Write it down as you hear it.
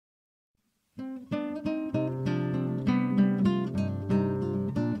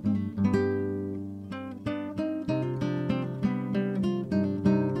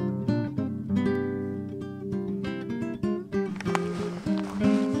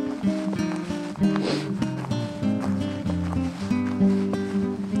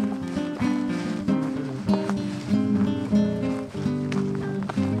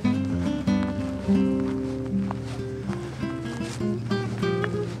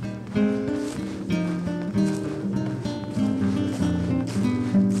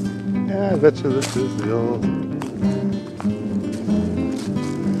I bet you this is the old...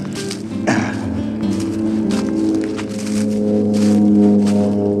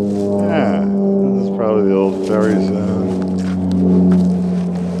 Yeah, this is probably the old ferry zone.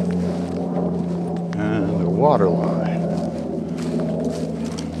 And the water line.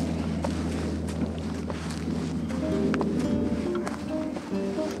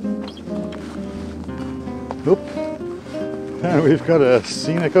 Oop. And we've got a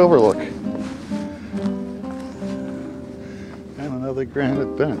scenic overlook. And another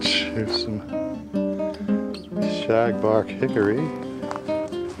granite bench. Here's some shagbark hickory.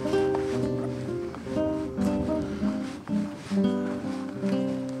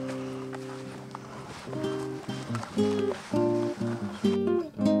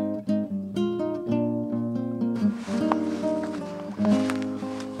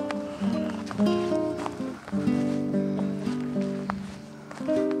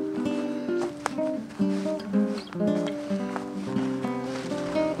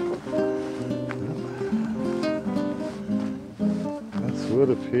 Would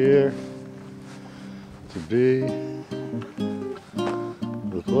appear to be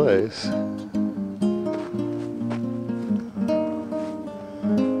the place.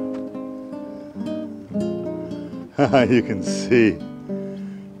 You can see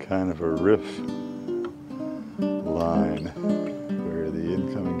kind of a riff line where the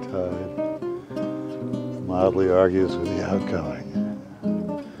incoming tide mildly argues with the outgoing.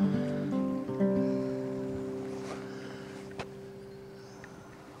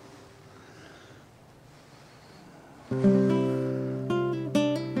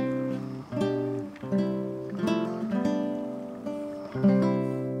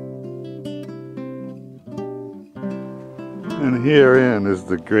 And herein is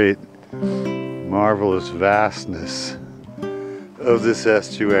the great, marvelous vastness of this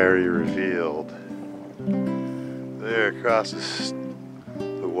estuary revealed. There across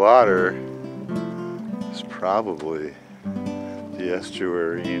the water is probably the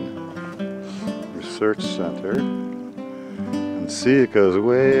Estuarine Research Center. And see, it goes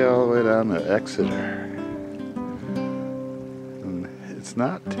way all the way down to Exeter. And it's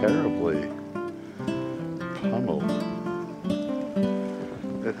not terribly pummeled.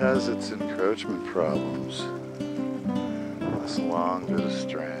 It has its encroachment problems. This long bit of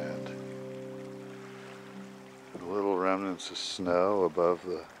strand. The little remnants of snow above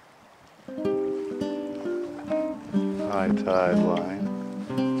the high tide line.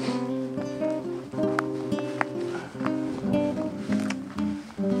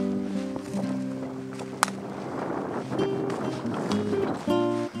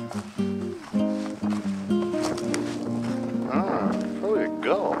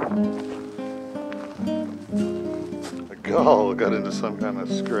 A gull got into some kind of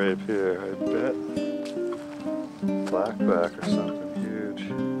scrape here, I bet. Blackback or something huge.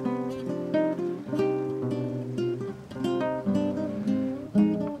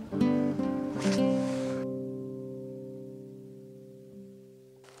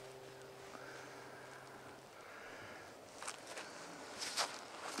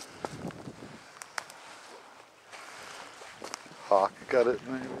 Hawk got it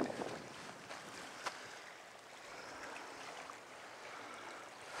maybe.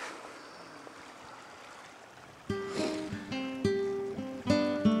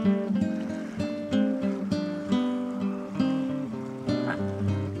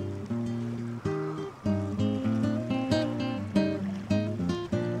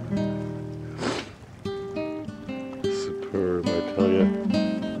 Superb, I tell you.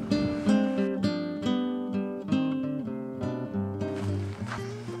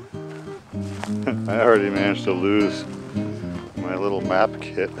 I already managed to lose my little map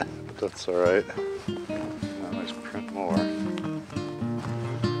kit, but that's alright. Let's print more.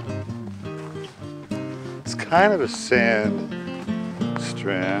 It's kind of a sand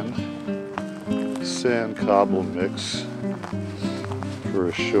strand, sand cobble mix for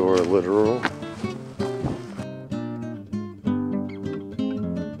a shore littoral.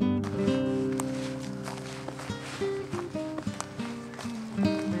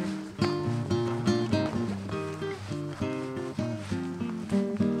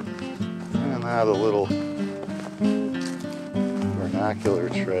 Now the little vernacular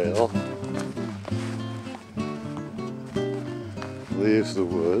trail leaves the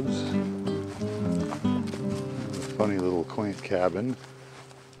woods. The funny little quaint cabin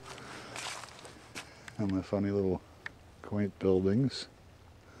and the funny little quaint buildings.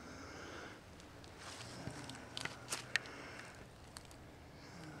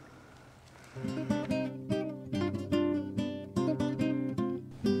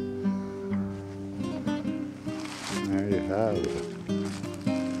 have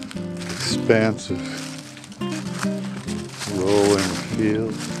expansive rolling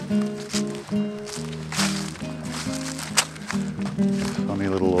field. Funny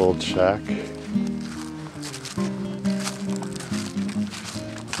little old shack.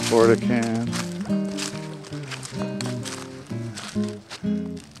 Portacan.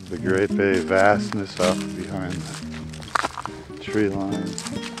 The Great Bay vastness up behind the tree line.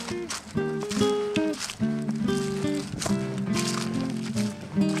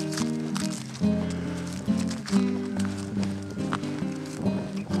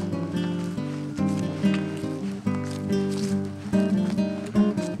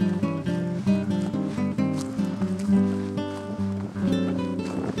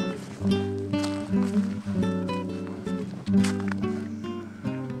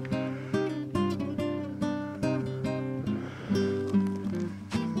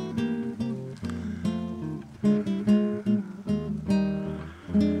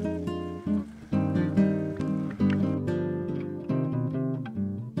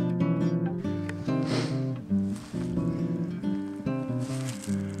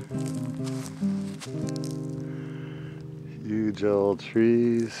 Huge old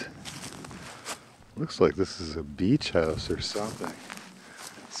trees. Looks like this is a beach house or something.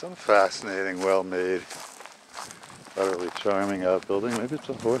 Some fascinating, well-made, utterly charming outbuilding. Maybe it's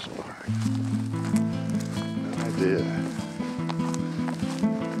a horse barn. No idea.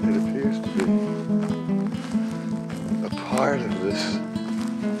 It appears to be a part of this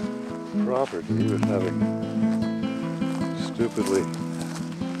property with having stupidly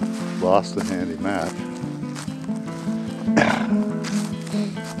lost a handy map.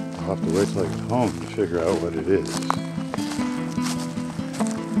 I'll have to wait till I get home to figure out what it is.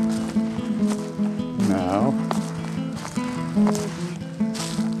 Now,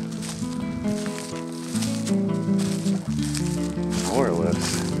 more or less,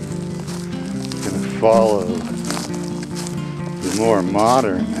 going to follow the more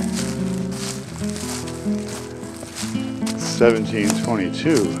modern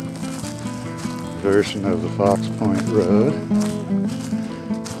 1722 version of the Fox Point Road.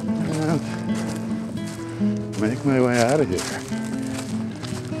 Make my way out of here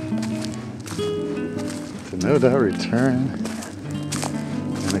to no doubt return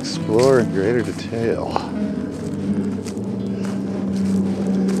and explore in greater detail.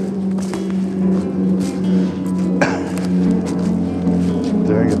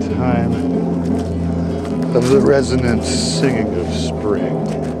 During a time of the resonant singing of spring.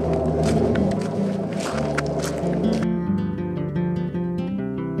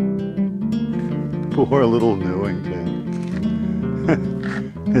 Poor little Newington.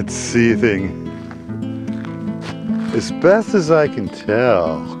 It's seething. As best as I can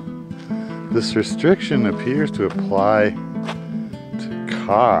tell, this restriction appears to apply to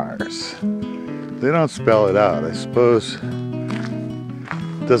cars. They don't spell it out. I suppose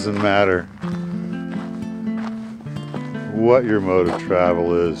it doesn't matter what your mode of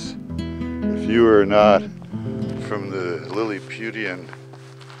travel is. If you are not from the Lilliputian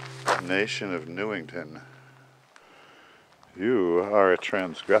nation of Newington, you are a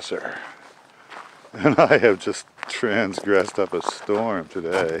transgressor. And I have just transgressed up a storm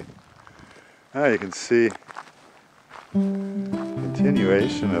today. Now you can see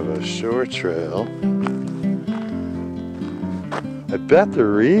continuation of a shore trail. I bet the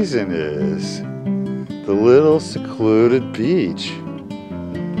reason is the little secluded beach.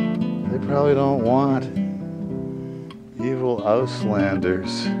 They probably don't want evil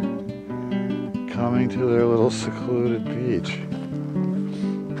Auslanders coming to their little secluded beach.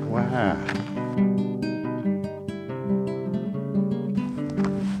 Wow.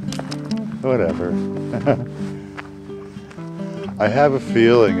 Whatever. I have a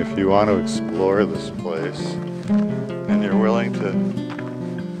feeling if you want to explore this place and you're willing to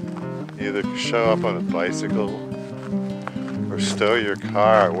either show up on a bicycle or stow your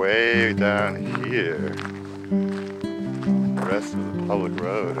car way down here, the rest of the public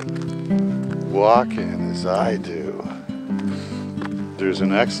road, and walk in as I do, there's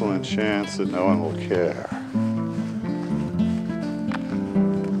an excellent chance that no one will care.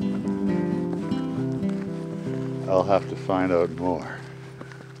 I'll have to find out more.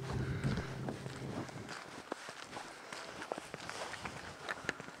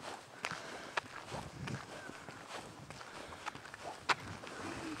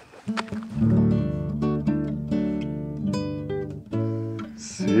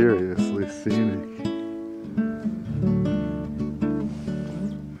 Seriously scenic.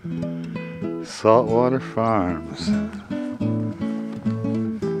 Saltwater Farms.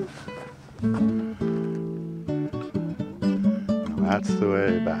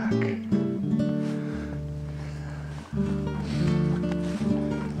 way back.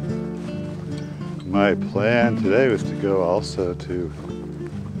 My plan today was to go also to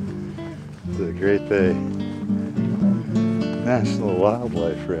the Great Bay National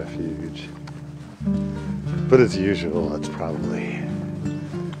Wildlife Refuge. But as usual, it's probably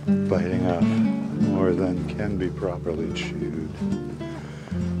biting off more than can be properly chewed.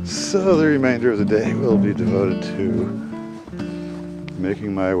 So the remainder of the day will be devoted to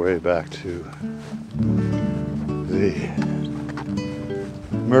making my way back to the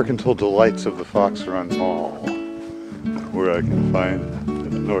mercantile delights of the Fox Run Mall, where I can find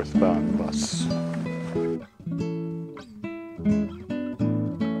a northbound bus.